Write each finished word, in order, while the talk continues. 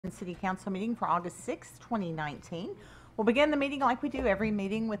City Council meeting for August 6, 2019. We'll begin the meeting like we do every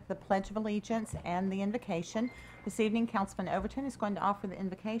meeting with the Pledge of Allegiance and the invocation. This evening, Councilman Overton is going to offer the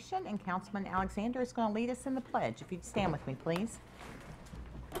invocation, and Councilman Alexander is going to lead us in the pledge. If you'd stand with me, please.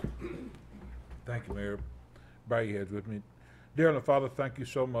 Thank you, Mayor. Bow your heads with me. Dear Heavenly Father, thank you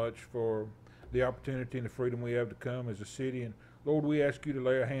so much for the opportunity and the freedom we have to come as a city. And Lord, we ask you to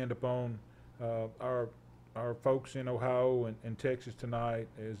lay a hand upon our folks in Ohio and Texas tonight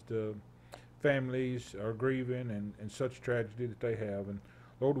as the families are grieving and such tragedy that they have. And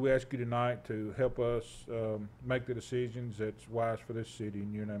Lord, we ask you tonight to help us make the decisions that's wise for this city.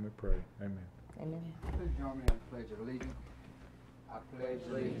 In your name we pray. Amen. Amen. Please join me in the Pledge of Allegiance. I pledge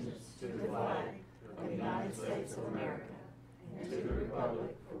allegiance to the flag of the United States of America and to the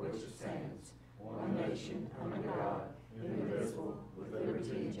republic for which it stands, one nation under God, indivisible, with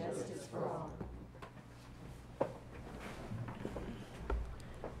liberty and justice for all.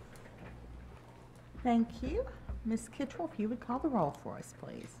 Thank you. Ms. Kittrell, if you would call the roll for us,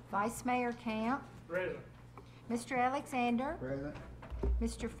 please. Vice Mayor Camp. Present. Mr. Alexander. Present.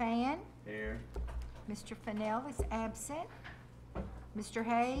 Mr. Fan. Here. Mr. Fennell is absent. Mr.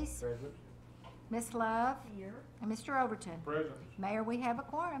 Hayes. Present. Ms. Love. Here. And Mr. Overton. Present. Mayor, we have a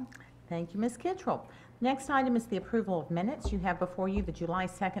quorum. Thank you, Ms. Kittrell. Next item is the approval of minutes. You have before you the July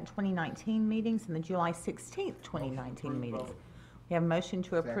 2nd, 2019 meetings and the July 16th, 2019 meetings. We have a motion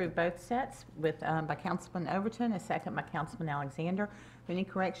to approve both sets with by Councilman Overton, a second by Councilman Alexander. Any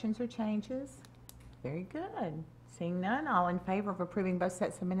corrections or changes? Very good. Seeing none, all in favor of approving both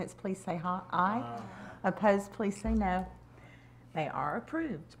sets of minutes, please say aye. Opposed, please say no. They are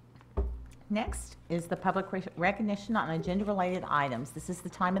approved. Next is the public recognition on agenda-related items. This is the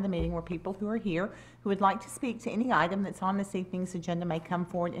time of the meeting where people who are here who would like to speak to any item that's on this evening's agenda may come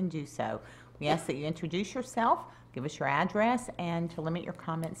forward and do so. We ask that you introduce yourself, give us your address, and to limit your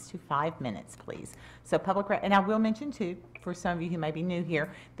comments to 5 minutes, please. So and I will mention too, for some of you who may be new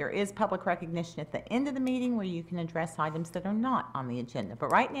here, there is public recognition at the end of the meeting where you can address items that are not on the agenda.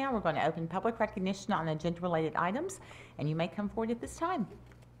 But right now, we're going to open public recognition on agenda-related items, and you may come forward at this time.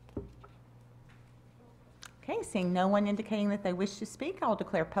 Okay, seeing no one indicating that they wish to speak, I will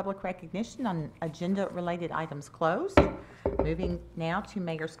declare public recognition on agenda-related items closed. Moving now to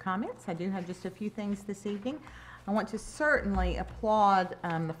Mayor's comments. I do have just a few things this evening. I want to certainly applaud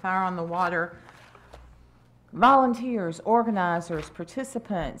the Fire on the Water volunteers, organizers,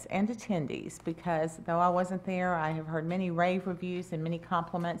 participants, and attendees, because though I wasn't there, I have heard many rave reviews and many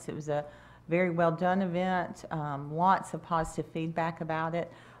compliments. It was a very well done event, lots of positive feedback about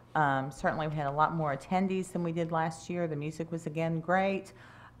it. Certainly we had a lot more attendees than we did last year. The music was again great.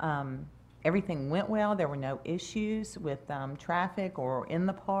 Everything went well. There were no issues with traffic or in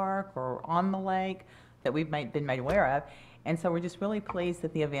the park or on the lake that we've been made aware of. And so we're just really pleased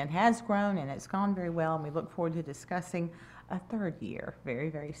that the event has grown and it's gone very well, and we look forward to discussing a third year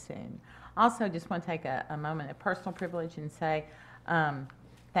very, very soon. Also, just want to take a moment of personal privilege and say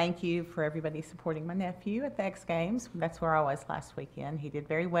thank you for everybody supporting my nephew at the X Games. That's where I was last weekend. He did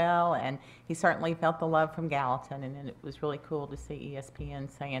very well, and he certainly felt the love from Gallatin, and it was really cool to see ESPN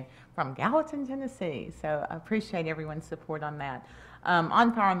saying, from Gallatin, Tennessee. So I appreciate everyone's support on that.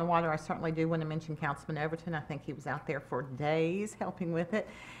 On Fire on the Water, I certainly do want to mention Councilman Overton. I think he was out there for days helping with it.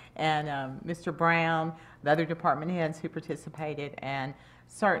 And Mr. Brown, the other department heads who participated, and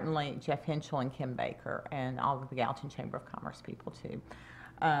certainly Jeff Henschel and Kim Baker, and all of the Gallatin Chamber of Commerce people too.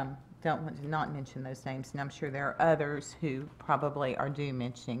 Don't want to not mention those names, and I'm sure there are others who probably are due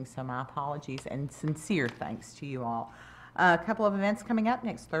mentioning, so my apologies and sincere thanks to you all. A couple of events coming up.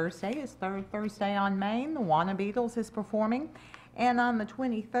 Next Thursday is Third Thursday on Main. The Wanna Beatles is performing, and on the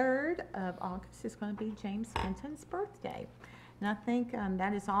 23rd of August is going to be James Fenton's birthday. And I think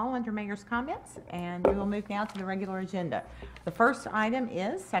that is all under Mayor's comments, and we will move now to the regular agenda. The first item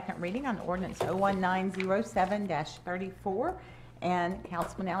is second reading on ordinance 01907-34. And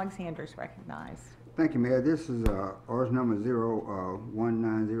Councilman Alexander is recognized. Thank you, Mayor. This is ordinance number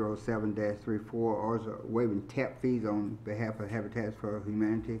 01907-34, ordinance waiving tap fees on behalf of Habitat for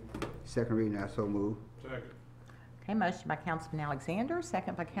Humanity. Second reading, I so move. Second. Okay, motion by Councilman Alexander,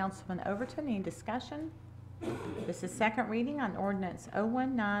 second by Councilman Overton. Any discussion? This is second reading on ordinance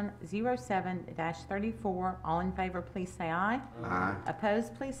 01907-34. All in favor, please say aye. Aye.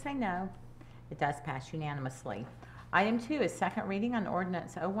 Opposed, please say no. It does pass unanimously. Item 2 is second reading on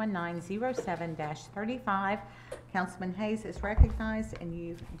ordinance 01907-35. Councilman Hayes is recognized, and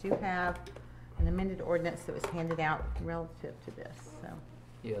you do have an amended ordinance that was handed out relative to this. So,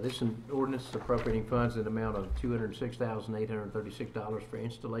 yeah, this is an ordinance appropriating funds in the amount of $206,836 for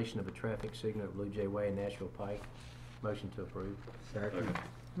installation of a traffic signal at Blue Jay Way and Nashville Pike. Motion to approve. Second.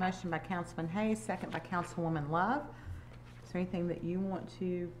 Motion by Councilman Hayes, second by Councilwoman Love. Is there anything that you want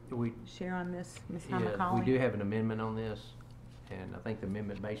to We, share on this, Ms. yeah, we Hammacaulay? do have an amendment on this, and I think the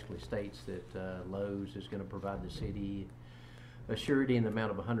amendment basically states that Lowe's is gonna provide the city a surety in the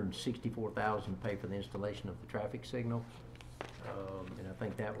amount of $164,000 to pay for the installation of the traffic signal. And I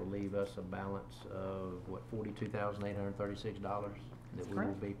think that will leave us a balance of, what, $42,836 that we will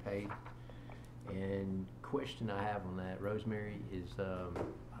correct. be paid. And question I have on that, Rosemary, is I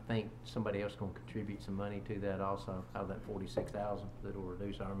think somebody else gonna contribute some money to that also, out of that 46,000, that'll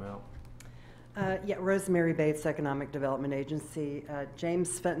reduce our amount. Yeah, Rosemary Bates, Economic Development Agency.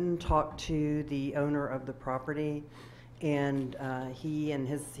 James Fenton talked to the owner of the property, and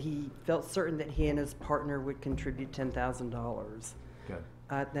he felt certain that he and his partner would contribute $10,000. Okay,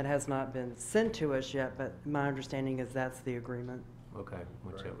 That has not been sent to us yet, but my understanding is that's the agreement. okay,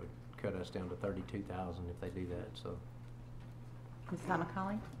 which that would cut us down to 32,000 if they do that, so. Ms.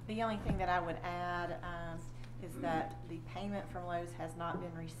 Hammacaulay? The only thing that I would add is that the payment from Lowe's has not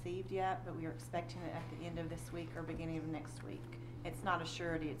been received yet, but we are expecting it at the end of this week or beginning of next week. It's not a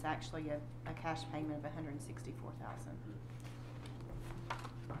surety, it's actually a cash payment of $164,000.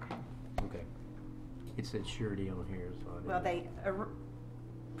 Okay. It said surety on here, so I didn't. Well, they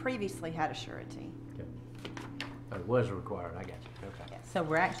previously had a surety. Okay. Oh, it was required, I got you, okay. Yes. So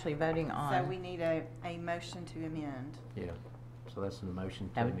we're actually voting So on, we need a motion to amend. Yeah, so that's an motion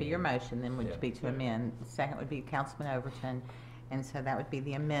to that would be your amend. motion, then would Yeah. be to amend. The second would be Councilman Overton, and so that would be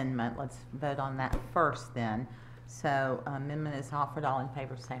the amendment. Let's vote on that first then. So amendment is offered. All in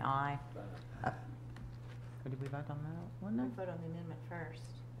favor say aye. Or did we vote on that one? No? Vote on the amendment first.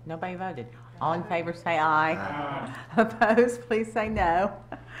 Nobody voted. All in favor say aye. Opposed, please say no.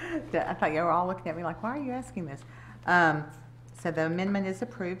 I thought you were all looking at me like, why are you asking this? So the amendment is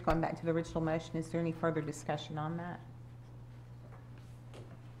approved. Going back to the original motion, is there any further discussion on that?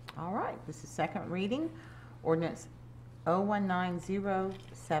 All right, this is second reading. Ordinance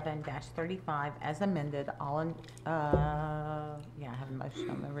 01907-35 as amended. All in, yeah, I have a motion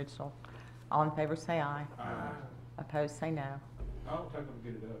on the original. All in favor say aye. Opposed say no. I don't think I'm gonna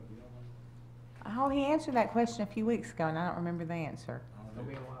get it up, you know what? Oh, he answered that question a few weeks ago, and I don't remember the answer. It'll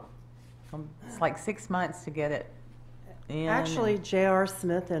be a while. It's like 6 months to get it in. Actually, J.R.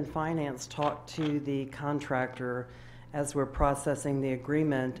 Smith in Finance talked to the contractor as we're processing the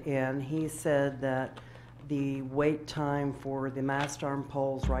agreement, and he said that the wait time for the mast arm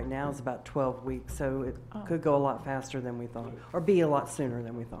poles right now is about 12 weeks, so it Oh. could go a lot faster than we thought, or be a lot sooner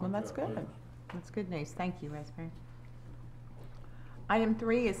than we thought. Well, that's good. That's good news. Thank you, Rosemary. Item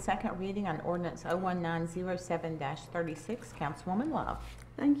 3 is second reading on ordinance 01907-36. Councilwoman Love.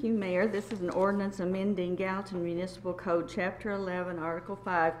 Thank you, Mayor. This is an ordinance amending Gallatin Municipal Code, Chapter 11, Article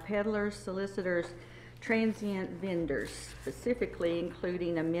 5, peddlers, solicitors, transient vendors, specifically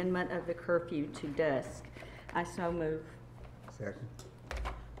including amendment of the curfew to dusk. I so move. Second.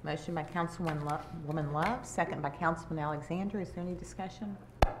 Motion by Councilwoman Love, second by Councilman Alexander. Is there any discussion?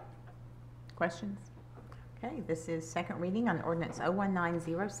 Questions? Okay, this is second reading on ordinance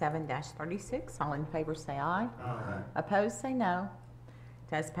 01907-36. All in favor say aye. Aye. Opposed say no.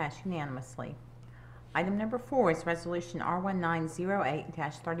 Does pass unanimously. Item number 4 is resolution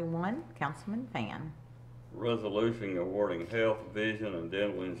R1908-31. Councilman Fan. Resolution awarding health, vision, and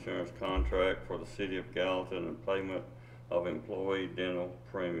dental insurance contract for the city of Gallatin and payment of employee dental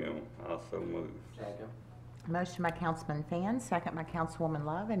premium. I so move. Second. Motion by Councilman Fan, second by Councilwoman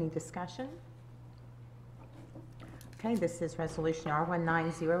Love. Any discussion? Okay, this is resolution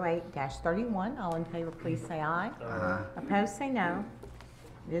R1908-31. All in favor, please say aye. Aye. Opposed, say no.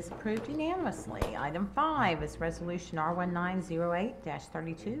 It is approved unanimously. Item 5 is resolution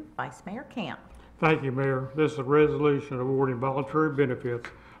R1908-32. Vice Mayor Camp. Thank you, Mayor. This is a resolution awarding voluntary benefits,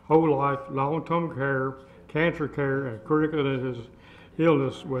 whole life, long-term care, cancer care, and critical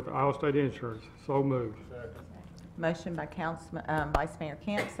illness with Allstate Insurance. So moved. Motion by Vice Mayor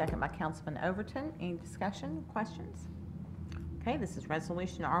Camp, second by Councilman Overton. Any discussion, questions? Okay, this is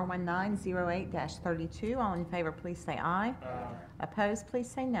resolution R1908-32. All in favor, please say aye. Opposed, please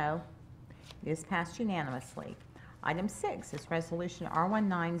say no. It is passed unanimously. Item 6 is resolution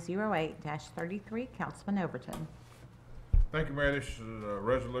R1908-33. Councilman Overton. Thank you, Mayor. This is a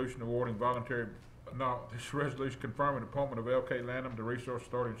resolution awarding this is a resolution confirming the appointment of L.K. Lanham to Resource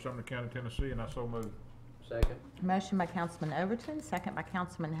Authority in Sumner County, Tennessee, and I so move. Second. Motion by Councilman Overton, second by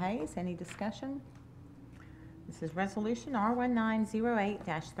Councilman Hayes. Any discussion? This is resolution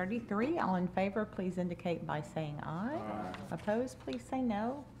R1908-33. All in favor, please indicate by saying aye. Opposed, please say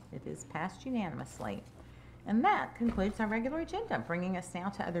no. It is passed unanimously. And that concludes our regular agenda, bringing us now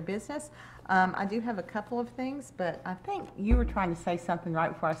to other business. I do have a couple of things, but I think you were trying to say something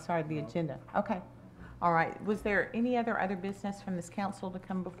right before I started the agenda. Okay. All right. Was there any other business from this council to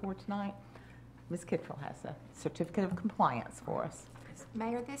come before tonight? Ms. Kittrell has a certificate of compliance for us.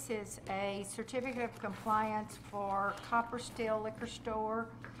 Mayor, this is a certificate of compliance for Copper Steel Liquor Store.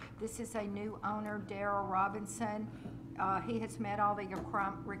 This is a new owner, Darrell Robinson. He has met all the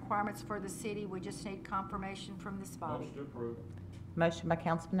requirements for the city. We just need confirmation from this body. Motion to approve. Motion by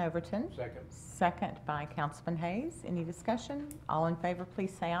Councilman Overton. Second. Second by Councilman Hayes. Any discussion? All in favor,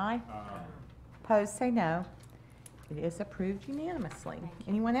 please say aye. Opposed, say no. It is approved unanimously.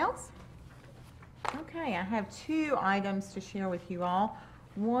 Anyone else? Okay, I have two items to share with you all.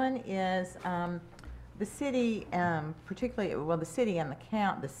 One is the city, particularly, well, the city and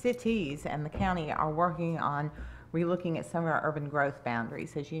the cities and the county are working on relooking at some of our urban growth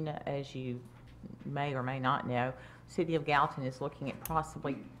boundaries. As you know, as you may or may not know, City of Gallatin is looking at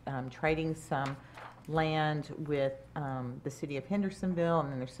possibly trading some land with the city of Hendersonville,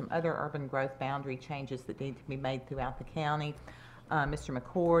 and then there's some other urban growth boundary changes that need to be made throughout the county. Mr.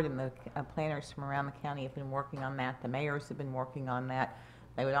 McCord and the planners from around the county have been working on that. The mayors have been working on that.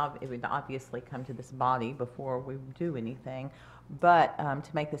 It would obviously come to this body before we do anything. But to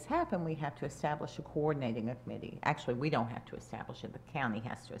make this happen, we have to establish a coordinating committee. Actually, we don't have to establish it. The county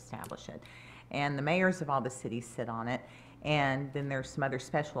has to establish it. And the mayors of all the cities sit on it. And then there's some other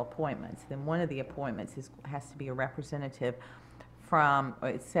special appointments. Then one of the appointments has to be a representative from,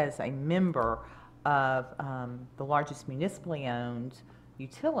 it says a member of the largest municipally owned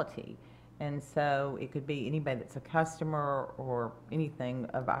utility. And so it could be anybody that's a customer or anything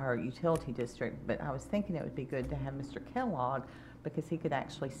of our utility district. But I was thinking it would be good to have Mr. Kellogg, because he could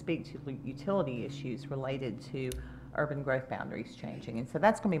actually speak to utility issues related to urban growth boundaries changing. And so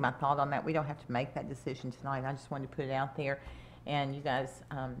that's going to be my thought on that. We don't have to make that decision tonight. I just wanted to put it out there, and you guys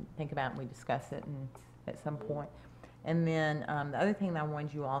think about it and we discuss it at some point. And then the other thing that I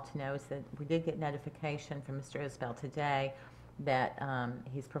wanted you all to know is that we did get notification from Mr. Isbell today that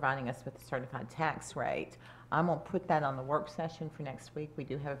he's providing us with a certified tax rate. I'm going to put that on the work session for next week. We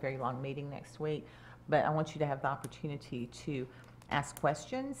do have a very long meeting next week, but I want you to have the opportunity to ask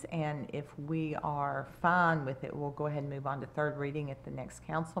questions, and if we are fine with it, we'll go ahead and move on to third reading at the next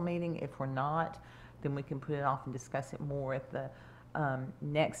council meeting. If we're not, then we can put it off and discuss it more at the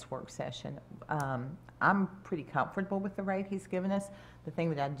next work session. I'm pretty comfortable with the rate he's given us. The thing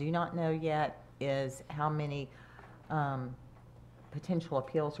that I do not know yet is how many potential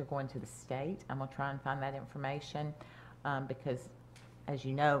appeals are going to the state. I'm going to try and find that information because, as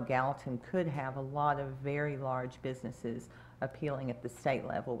you know, Gallatin could have a lot of very large businesses appealing at the state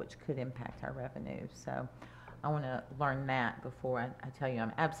level, which could impact our revenue. So I want to learn that before I tell you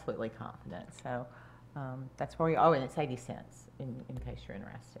I'm absolutely confident. So that's where we are. Oh, and it's 80 cents in case you're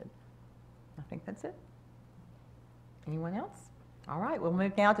interested. I think that's it. Anyone else? All right, we'll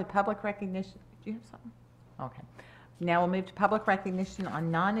move now to public recognition. Do you have something? Okay. Now we'll move to public recognition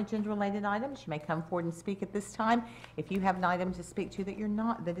on non-agenda related items. You may come forward and speak at this time if you have an item to speak to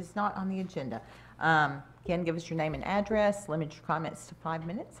that is not on the agenda. Again, give us your name and address, limit your comments to 5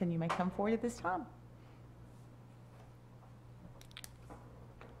 minutes, and you may come forward at this time.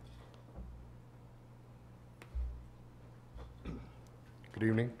 Good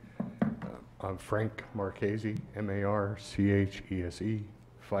evening. I'm Frank Marchese, M-A-R-C-H-E-S-E,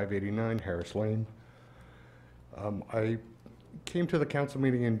 589 Harris Lane. I came to the council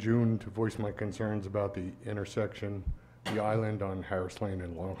meeting in June to voice my concerns about the intersection, the island on Harris Lane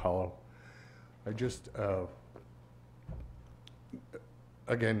and Long Hollow. I just,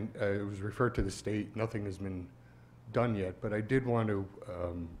 again, it was referred to the state. Nothing has been done yet, but I did want to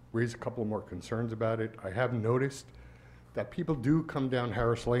raise a couple more concerns about it. I have noticed that people do come down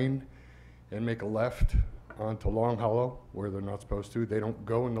Harris Lane and make a left onto Long Hollow where they're not supposed to. They don't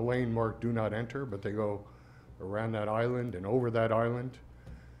go in the lane marked do not enter, but they go around that island and over that island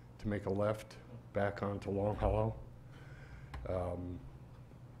to make a left back onto Long Hollow.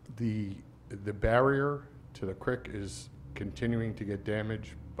 The barrier to the creek is continuing to get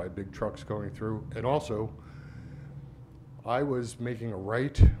damaged by big trucks going through. And also, I was making a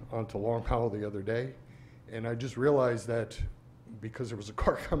right onto Long Hollow the other day, and I just realized that because there was a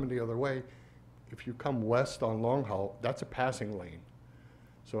car coming the other way, if you come west on Long Hollow, that's a passing lane.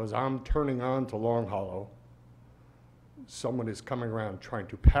 So as I'm turning on to Long Hollow, someone is coming around trying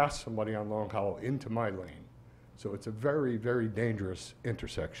to pass somebody on Long Hollow into my lane. So it's a very, very dangerous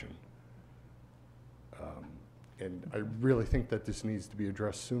intersection. And I really think that this needs to be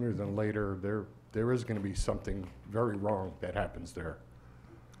addressed sooner than later. There is going to be something very wrong that happens there.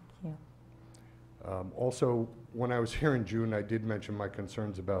 Thank Also, when I was here in June, I did mention my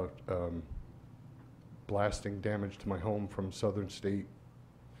concerns about blasting damage to my home from Southern State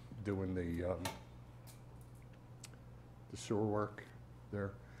doing the sewer work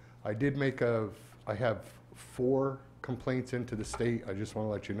there. I did I have 4 complaints into the state. I just want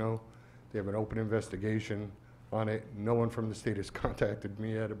to let you know. They have an open investigation on it. No one from the state has contacted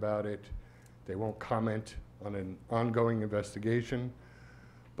me yet about it. They won't comment on an ongoing investigation.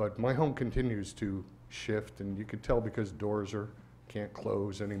 But my home continues to shift, and you can tell because doors can't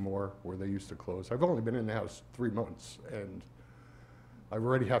close anymore where they used to close. I've only been in the house 3 months, and I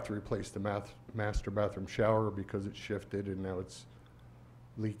already have to replace the master bathroom shower because it shifted, and now it's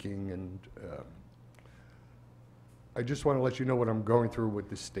leaking. And I just want to let you know what I'm going through with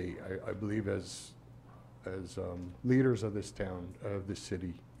the state. I believe as leaders of this town, of this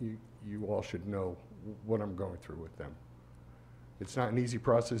city, you all should know what I'm going through with them. It's not an easy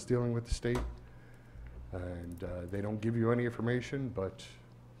process dealing with the state, and they don't give you any information, but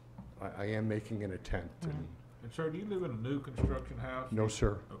I am making an attempt. And sir, do you live in a new construction house? No,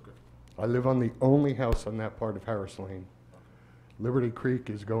 sir. Okay. I live on the only house on that part of Harris Lane. Liberty Creek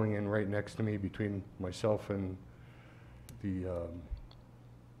is going in right next to me between myself and the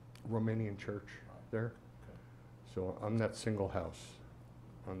Romanian church there. So I'm that single house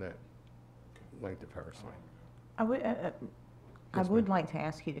on that length of Harris Lane. I would like to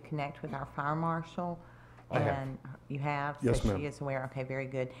ask you to connect with our fire marshal. I have. And you have? Yes, So ma'am. she is aware. Okay, very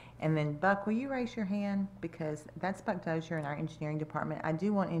good. And then Buck, will you raise your hand? Because that's Buck Dozier in our engineering department. I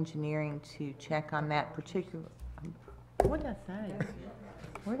do want engineering to check on that particular, what did I say?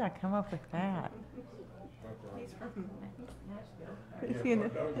 Where did I come up with that? Is he in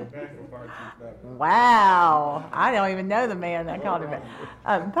the- Wow, I don't even know the man that called him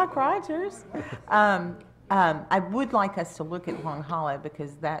that. Buck Rogers. I would like us to look at Long Hollow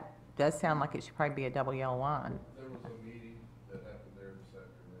because that does sound like it should probably be a double yellow line. There was a meeting that happened there this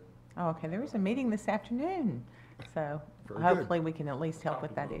afternoon. Oh, okay, there was a meeting this afternoon, so Very good. hopefully we can at least help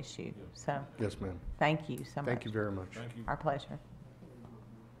with that issue. So, Yes, ma'am. thank you so much. Thank you very much. Thank you. Our pleasure.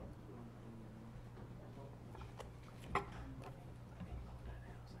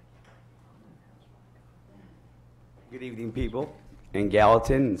 Good evening, people. In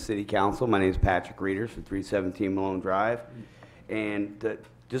Gallatin and City Council, my name is Patrick Reeders for 317 Malone Drive. And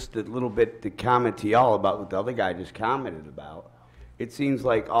just a little bit to comment to y'all about what the other guy just commented about. It seems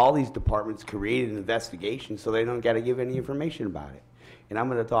like all these departments created an investigation so they don't got to give any information about it. And I'm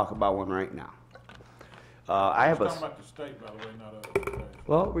going to talk about one right now. I have Let's a... talk about the state, by the way, not us.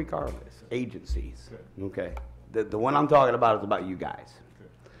 Well, regardless, agencies. Okay. The one I'm talking about is about you guys.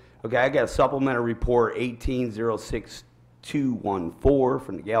 Okay, I got a supplemental report 1806214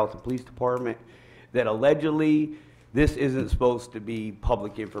 from the Gallatin Police Department that allegedly this isn't supposed to be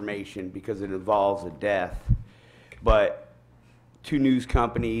public information because it involves a death, but 2 news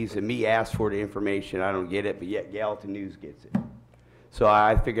companies and me asked for the information. I don't get it, but yet Gallatin News gets it. So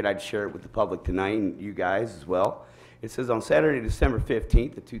I figured I'd share it with the public tonight and you guys as well. It says on Saturday, December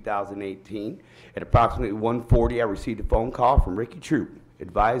 15th of 2018, at approximately 1:40, I received a phone call from Ricky Troop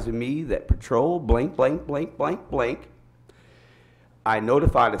advising me that patrol blank, blank, blank, blank, blank. I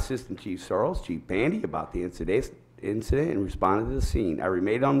notified Assistant Chief Searles, Chief Bandy, about the incident and responded to the scene. I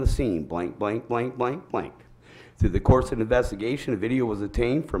remained on the scene, blank, blank, blank, blank, blank. Through the course of the investigation, a video was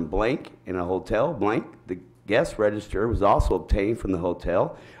obtained from blank in a hotel, blank. The guest register was also obtained from the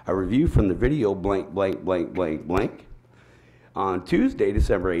hotel. A review from the video, blank, blank, blank, blank, blank. On Tuesday,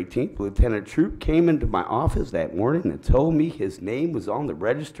 December 18th, Lieutenant Troop came into my office that morning and told me his name was on the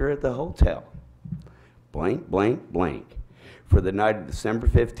register at the hotel. Blank, blank, blank. For the night of December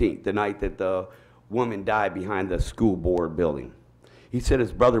 15th, the night that the woman died behind the school board building. He said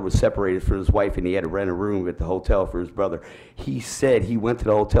his brother was separated from his wife and he had to rent a room at the hotel for his brother. He said he went to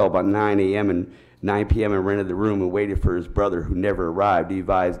the hotel about 9 a.m. and 9 p.m. and rented the room and waited for his brother who never arrived. He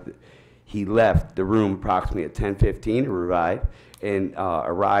advised that he left the room approximately at 10:15 and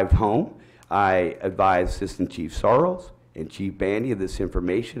arrived home. I advised Assistant Chief Searles and Chief Bandy of this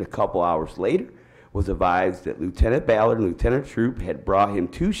information. A couple hours later, was advised that Lieutenant Ballard and Lieutenant Troop had brought him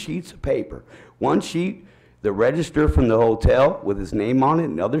 2 sheets of paper. One sheet, the register from the hotel with his name on it.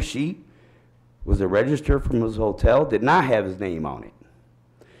 Another sheet was the register from his hotel, did not have his name on it.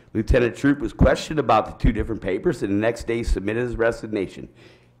 Lieutenant Troop was questioned about the 2 different papers and the next day submitted his resignation.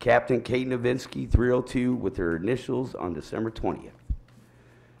 Captain Kate Novinsky, 302, with her initials on December 20th.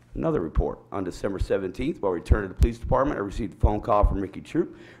 Another report. On December 17th, while returning to the police department, I received a phone call from Ricky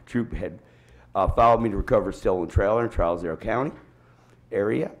Troop. Troop had followed me to recover a stolen trailer in Trousdale County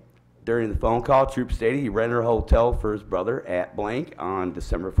area. During the phone call, Troop stated he rented a hotel for his brother at blank on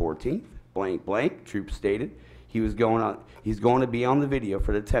December 14th. blank blank, troop stated he's going to be on the video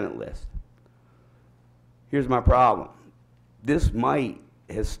for the tenant list. Here's my problem. This might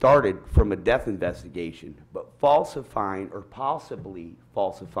has started from a death investigation, but falsifying or possibly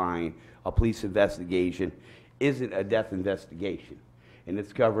falsifying a police investigation isn't a death investigation, and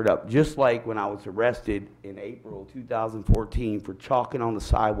it's covered up. Just like when I was arrested in April 2014 for chalking on the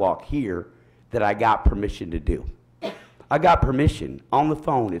sidewalk here that I got permission to do. I got permission on the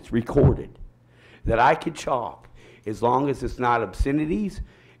phone, it's recorded, that I could chalk as long as it's not obscenities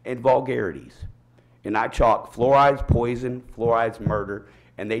and vulgarities. And I chalk fluoride's poison, fluoride's murder,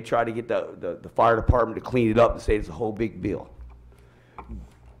 and they try to get the fire department to clean it up and say it's a whole big deal.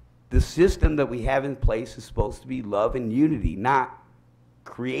 The system that we have in place is supposed to be love and unity, not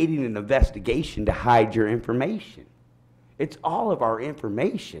creating an investigation to hide your information. It's all of our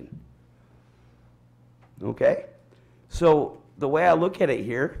information. Okay? So the way I look at it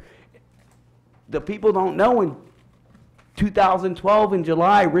here, the people don't know in 2012 in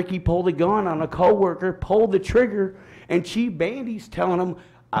July, Ricky pulled a gun on a coworker, pulled the trigger, and Chief Bandy's telling him,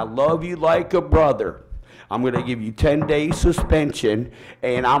 I love you like a brother. I'm going to give you 10 days suspension,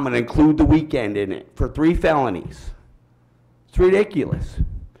 and I'm going to include the weekend in it for 3 felonies. It's ridiculous.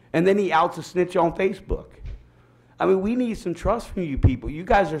 And then he outs a snitch on Facebook. I mean, we need some trust from you people. You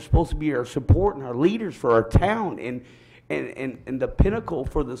guys are supposed to be our support and our leaders for our town and the pinnacle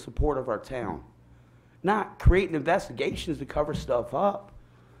for the support of our town. Not creating investigations to cover stuff up.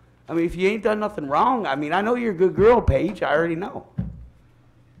 I mean, if you ain't done nothing wrong, I mean, I know you're a good girl, Paige. I already know.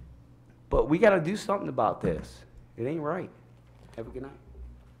 But we got to do something about this. It ain't right. Have a good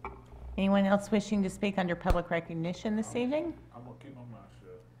night. Anyone else wishing to speak under public recognition this evening? I'm gonna keep my mouth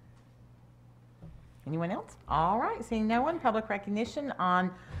shut. Anyone else? All right, seeing no one, public recognition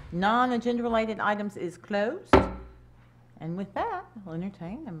on non-agenda related items is closed. And with that, I'll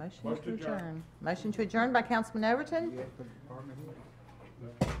entertain a motion to adjourn. Motion to adjourn by Councilman Overton.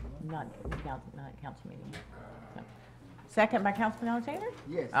 Not council meeting. No. Second by Councilman Alexander?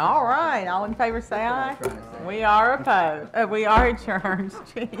 Yes. All right, all in favor say aye. That's what I'm trying to say. We are opposed, we are adjourned.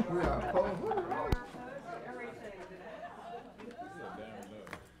 Gee. We are opposed.